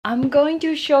I'm going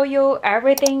to show you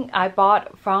everything I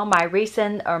bought from my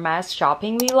recent Hermes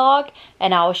shopping vlog,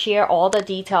 and I'll share all the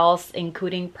details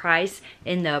including price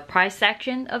in the price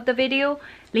section of the video.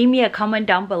 Leave me a comment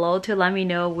down below to let me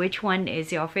know which one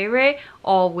is your favorite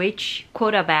or which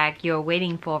quota bag you're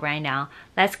waiting for right now.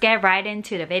 Let's get right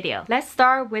into the video. Let's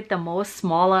start with the most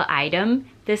smaller item.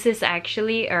 This is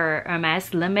actually a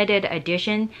Hermes limited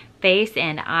edition face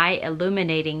and eye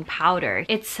illuminating powder.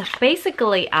 It's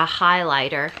basically a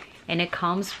highlighter and it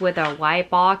comes with a white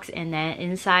box, and then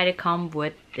inside it comes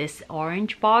with this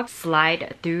orange box.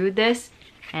 Slide through this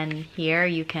and here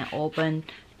you can open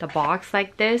the box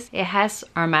like this. It has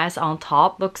Hermes on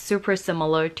top. Looks super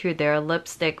similar to their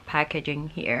lipstick packaging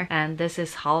here. And this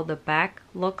is how the back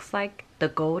looks like, the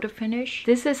gold finish.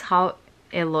 This is how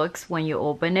it looks when you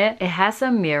open it. It has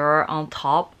a mirror on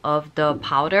top of the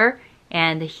powder,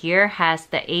 and here has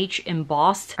the H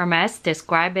embossed. Hermes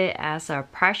describe it as a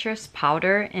precious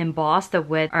powder embossed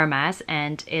with Hermes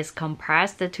and is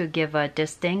compressed to give a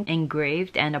distinct,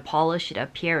 engraved, and a polished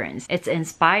appearance. It's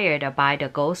inspired by the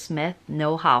goldsmith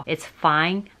know-how. Its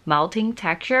fine melting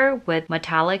texture with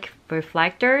metallic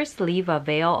reflectors leave a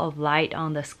veil of light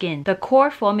on the skin. The core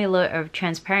formula of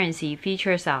transparency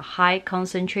features a high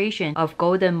concentration of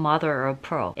golden mother of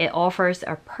pearl. It offers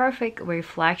a perfect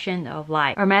reflection of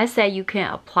light. Hermes said you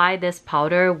can apply this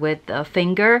powder with a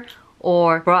finger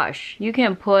or brush. You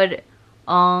can put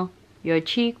on your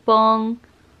cheekbone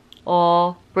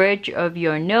or bridge of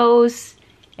your nose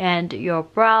and your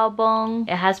brow bone.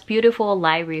 It has beautiful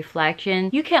light reflection.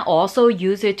 You can also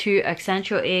use it to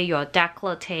accentuate your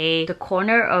décolleté, the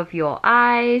corner of your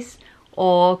eyes,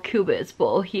 or cupid's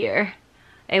bow here.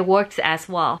 It works as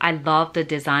well. I love the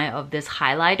design of this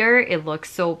highlighter. It looks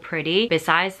so pretty.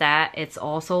 Besides that, it's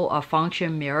also a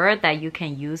function mirror that you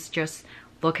can use just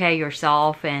look at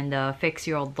yourself and fix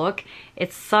your look.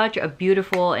 It's such a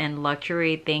beautiful and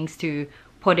luxury things to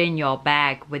put in your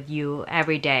bag with you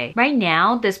every day. Right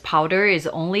now, this powder is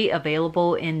only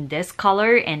available in this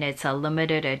color and it's a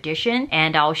limited edition,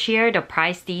 and I'll share the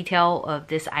price detail of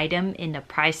this item in the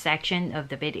price section of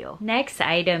the video. Next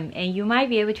item, and you might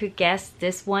be able to guess,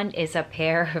 this one is a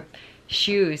pair of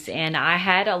shoes, and I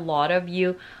had a lot of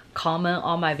you comment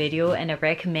on my video and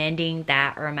recommending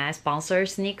that Hermes bouncer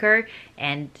sneaker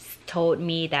and told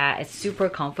me that it's super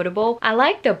comfortable. I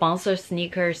like the bouncer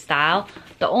sneaker style.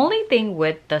 The only thing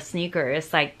with the sneaker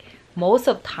is like most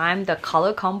of the time the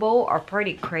color combo are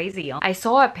pretty crazy. I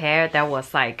saw a pair that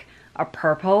was like a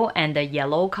purple and a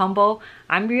yellow combo.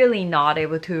 I'm really not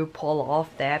able to pull off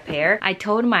that pair. I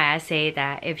told my essay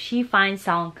that if she finds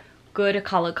some good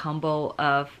color combo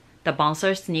of the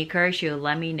bouncer sneaker, she'll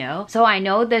let me know. So I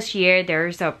know this year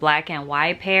there's a black and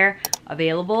white pair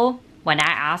available. When I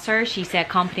asked her, she said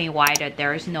company-wide that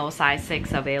there is no size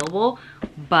 6 available,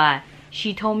 but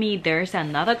she told me there's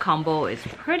another combo. It's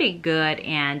pretty good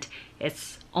and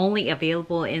it's only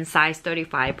available in size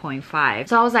 35.5.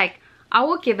 So I was like, I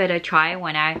will give it a try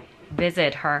when I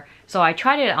visit her. So I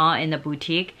tried it on in the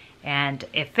boutique and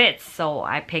it fits, so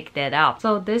I picked it up.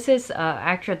 So this is an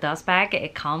extra dust bag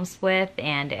it comes with,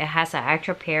 and it has an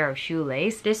extra pair of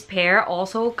shoelace. This pair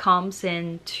also comes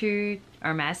in 2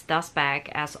 Hermes dust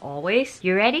bag as always.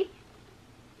 You ready?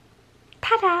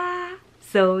 Ta-da!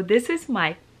 So this is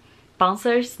my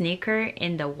bouncer sneaker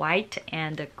in the white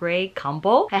and the gray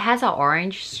combo. It has an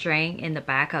orange string in the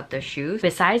back of the shoes.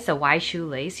 Besides the white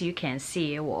shoelace, you can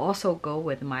see it will also go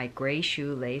with my gray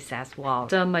shoelace as well.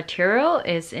 The material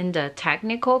is in the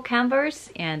technical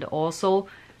canvas and also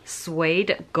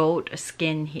suede gold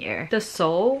skin here. The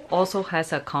sole also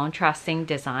has a contrasting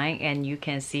design and you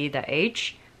can see the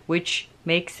H, which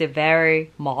makes it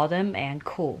very modern and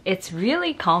cool. It's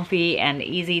really comfy and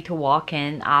easy to walk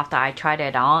in after I tried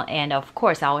it on, and of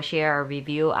course I'll share a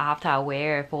review after I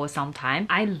wear it for some time.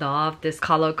 I love this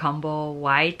color combo,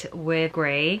 white with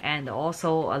gray and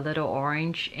also a little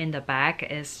orange in the back.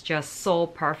 Is just so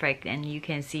perfect, and you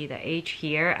can see the H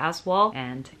here as well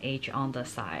and H on the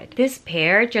side. This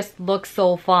pair just looks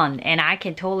so fun, and I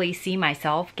can totally see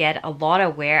myself get a lot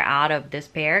of wear out of this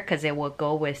pair because it will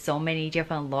go with so many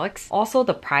different looks. Also,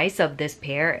 the price of this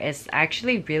pair is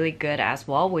actually really good as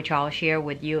well, which I'll share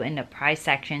with you in the price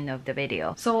section of the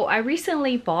video. So I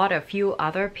recently bought a few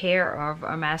other pair of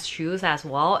Hermes shoes as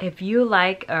well. If you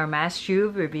like Hermes shoe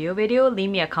review video, leave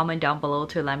me a comment down below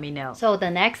to let me know. So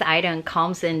the next item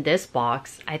comes in this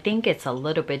box. I think it's a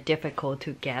little bit difficult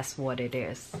to guess what it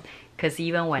is because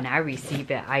even when I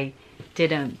received it, I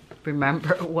didn't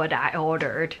remember what I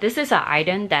ordered. This is an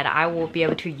item that I will be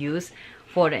able to use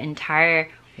for the entire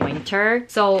winter.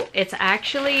 So it's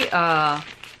actually a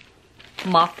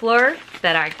muffler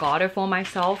that I got it for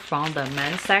myself from the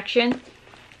men's section.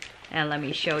 And let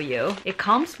me show you. It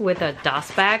comes with a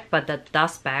dust bag, but the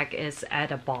dust bag is at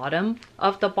the bottom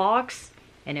of the box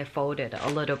and it folded a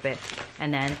little bit.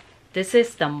 And then this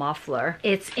is the muffler.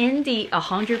 It's in the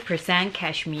 100%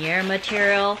 cashmere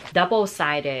material,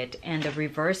 double-sided and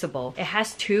reversible. It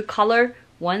has two colors.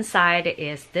 One side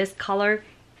is this color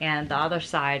and the other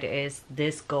side is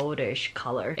this goldish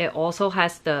color. It also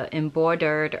has the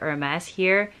embroidered Hermes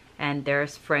here, and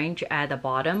there's fringe at the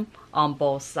bottom on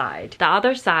both sides. The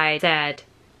other side said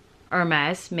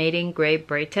Hermes, made in Great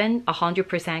Britain,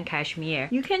 100% cashmere.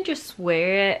 You can just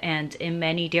wear it and in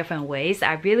many different ways.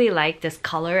 I really like this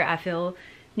color. I feel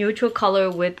neutral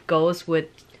color goes with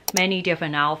many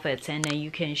different outfits, and then you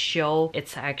can show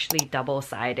it's actually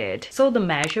double-sided. So the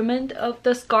measurement of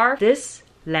the scarf, this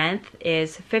length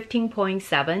is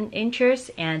 15.7 inches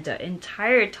and the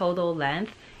entire total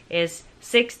length is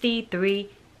 63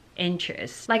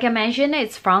 inches. Like I mentioned,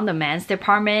 it's from the men's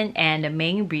department, and the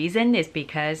main reason is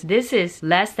because this is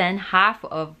less than half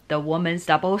of the woman's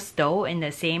double stole in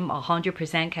the same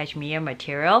 100% cashmere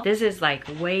material. This is like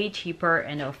way cheaper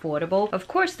and affordable. Of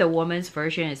course, the woman's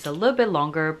version is a little bit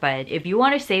longer, but if you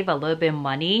want to save a little bit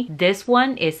money, this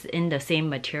one is in the same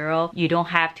material. You don't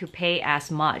have to pay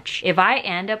as much. If I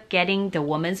end up getting the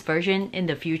woman's version in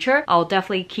the future, I'll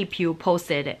definitely keep you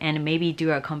posted and maybe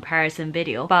do a comparison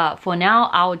video. But for now,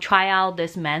 I'll try out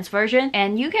this men's version,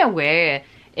 and you can wear it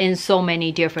in so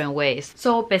many different ways.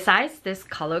 So besides this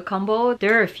color combo,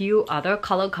 there are a few other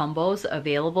color combos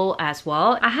available as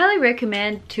well. I highly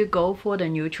recommend to go for the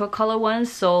neutral color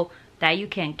ones so that you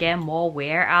can get more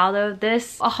wear out of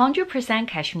this. 100%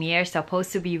 cashmere is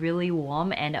supposed to be really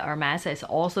warm, and Hermes is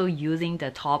also using the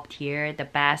top tier, the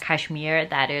best cashmere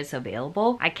that is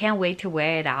available. I can't wait to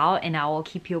wear it out, and I will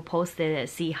keep you posted and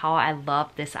see how I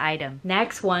love this item.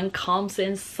 Next one comes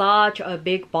in such a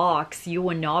big box. You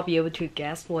will not be able to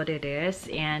guess what it is,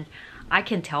 and I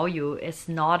can tell you it's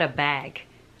not a bag.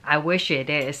 I wish it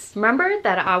is. Remember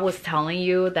that I was telling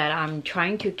you that I'm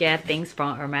trying to get things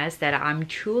from Hermes that I'm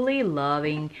truly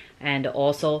loving, and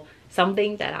also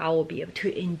something that I will be able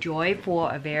to enjoy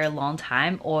for a very long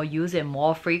time or use it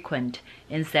more frequent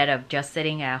instead of just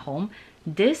sitting at home.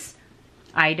 This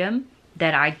item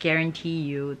that I guarantee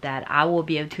you that I will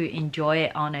be able to enjoy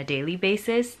it on a daily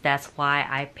basis. That's why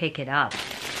I pick it up.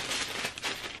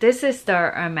 This is the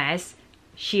Hermes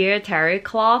sheer terry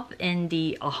cloth in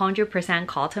the 100%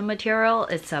 cotton material.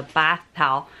 It's a bath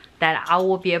towel that I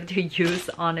will be able to use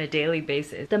on a daily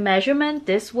basis. The measurement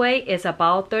this way is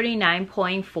about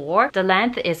 39.4. The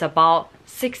length is about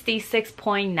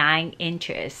 66.9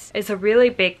 inches. It's a really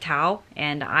big towel,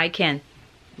 and I can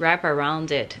wrap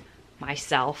around it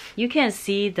myself. You can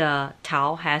see the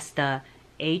towel has the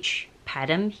H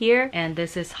pattern here, and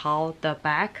this is how the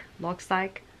back looks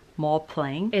like, more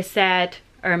plain. It said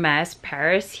Hermes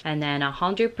Paris, and then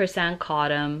 100%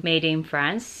 cotton, made in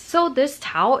France. So this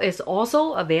towel is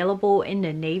also available in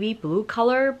the navy blue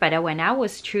color, but when I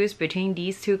was choose between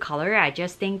these two colors, I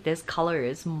just think this color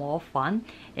is more fun.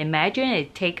 Imagine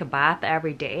it take a bath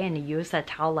every day and use a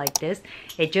towel like this.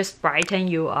 It just brighten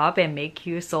you up and make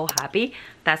you so happy.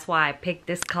 That's why I picked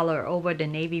this color over the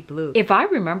navy blue. If I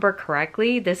remember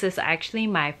correctly, this is actually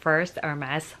my first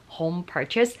Hermes home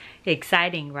purchase.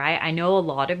 Exciting, right? I know a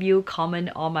lot of you comment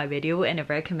on my video and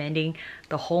recommending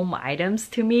the home items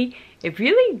to me. It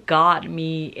really got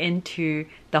me into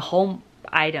the home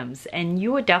items, and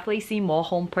you will definitely see more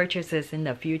home purchases in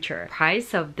the future.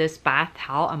 Price of this bath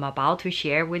towel I'm about to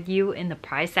share with you in the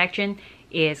price section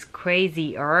is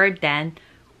crazier than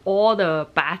all the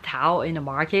bath towel in the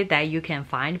market that you can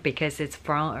find, because it's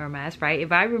from Hermes, right?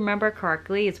 If I remember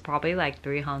correctly, it's probably like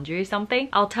 300 something.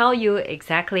 I'll tell you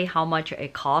exactly how much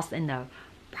it costs in the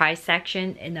price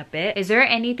section in a bit. Is there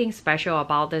anything special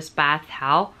about this bath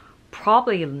towel?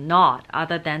 Probably not,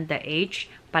 other than the age,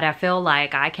 but I feel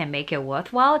like I can make it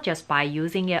worthwhile just by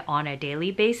using it on a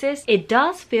daily basis. It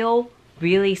does feel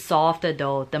really soft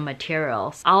though, the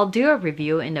materials. I'll do a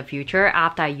review in the future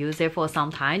after I use it for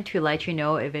some time to let you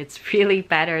know if it's really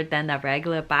better than a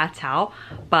regular bath towel.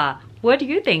 But what do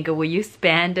you think? Will you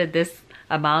spend this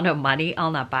amount of money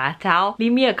on a bath towel?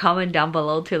 Leave me a comment down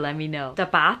below to let me know. The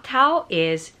bath towel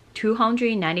is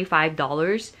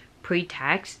 $295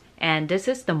 pre-tax, and this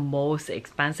is the most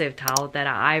expensive towel that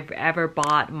I've ever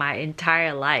bought my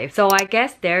entire life. So I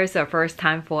guess there's a first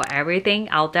time for everything.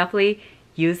 I'll definitely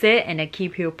use it and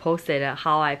keep you posted on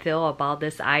how I feel about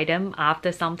this item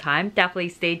after some time. Definitely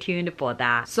stay tuned for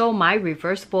that. So my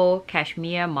reversible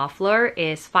cashmere muffler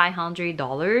is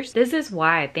 $500. This is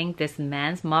why I think this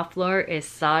men's muffler is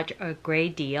such a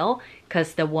great deal,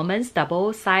 because the woman's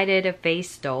double-sided face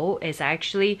stole is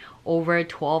actually over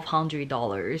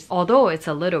 $1,200. Although it's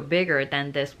a little bigger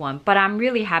than this one, but I'm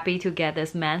really happy to get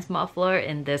this men's muffler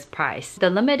in this price. The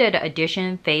limited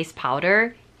edition face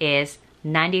powder is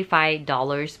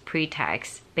 $95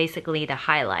 pre-tax, basically the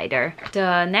highlighter.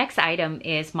 The next item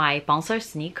is my bouncer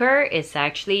sneaker. It's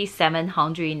actually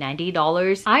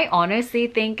 $790. I honestly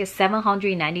think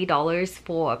 $790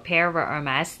 for a pair of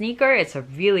Hermes sneaker is a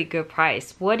really good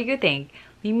price. What do you think?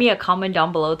 Leave me a comment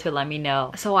down below to let me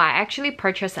know. So I actually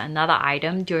purchased another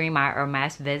item during my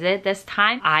Hermes visit this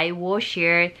time. I will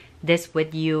share this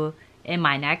with you in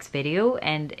my next video,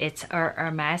 and it's a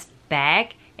Hermes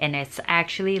bag, and it's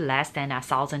actually less than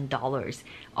 $1,000.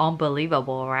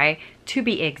 Unbelievable, right? To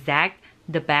be exact,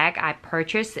 the bag I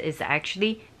purchased is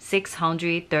actually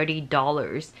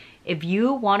 $630. If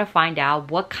you want to find out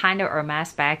what kind of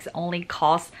Hermes bags only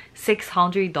cost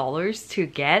 $600 to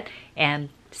get, and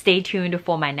stay tuned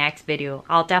for my next video.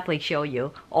 I'll definitely show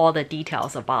you all the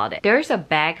details about it. There's a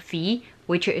bag fee,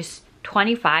 which is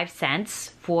 25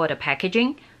 cents for the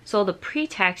packaging. So the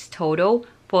pre-tax total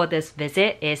for this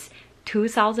visit is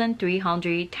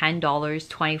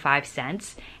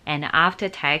 $2,310.25, and after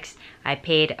tax I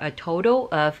paid a total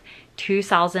of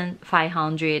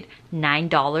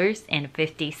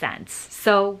 $2,509.50.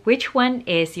 So which one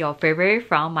is your favorite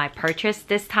from my purchase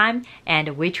this time,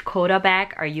 and which Coda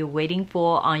bag are you waiting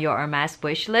for on your Hermes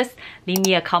wish list? Leave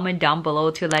me a comment down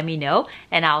below to let me know,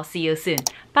 and I'll see you soon.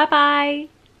 Bye bye!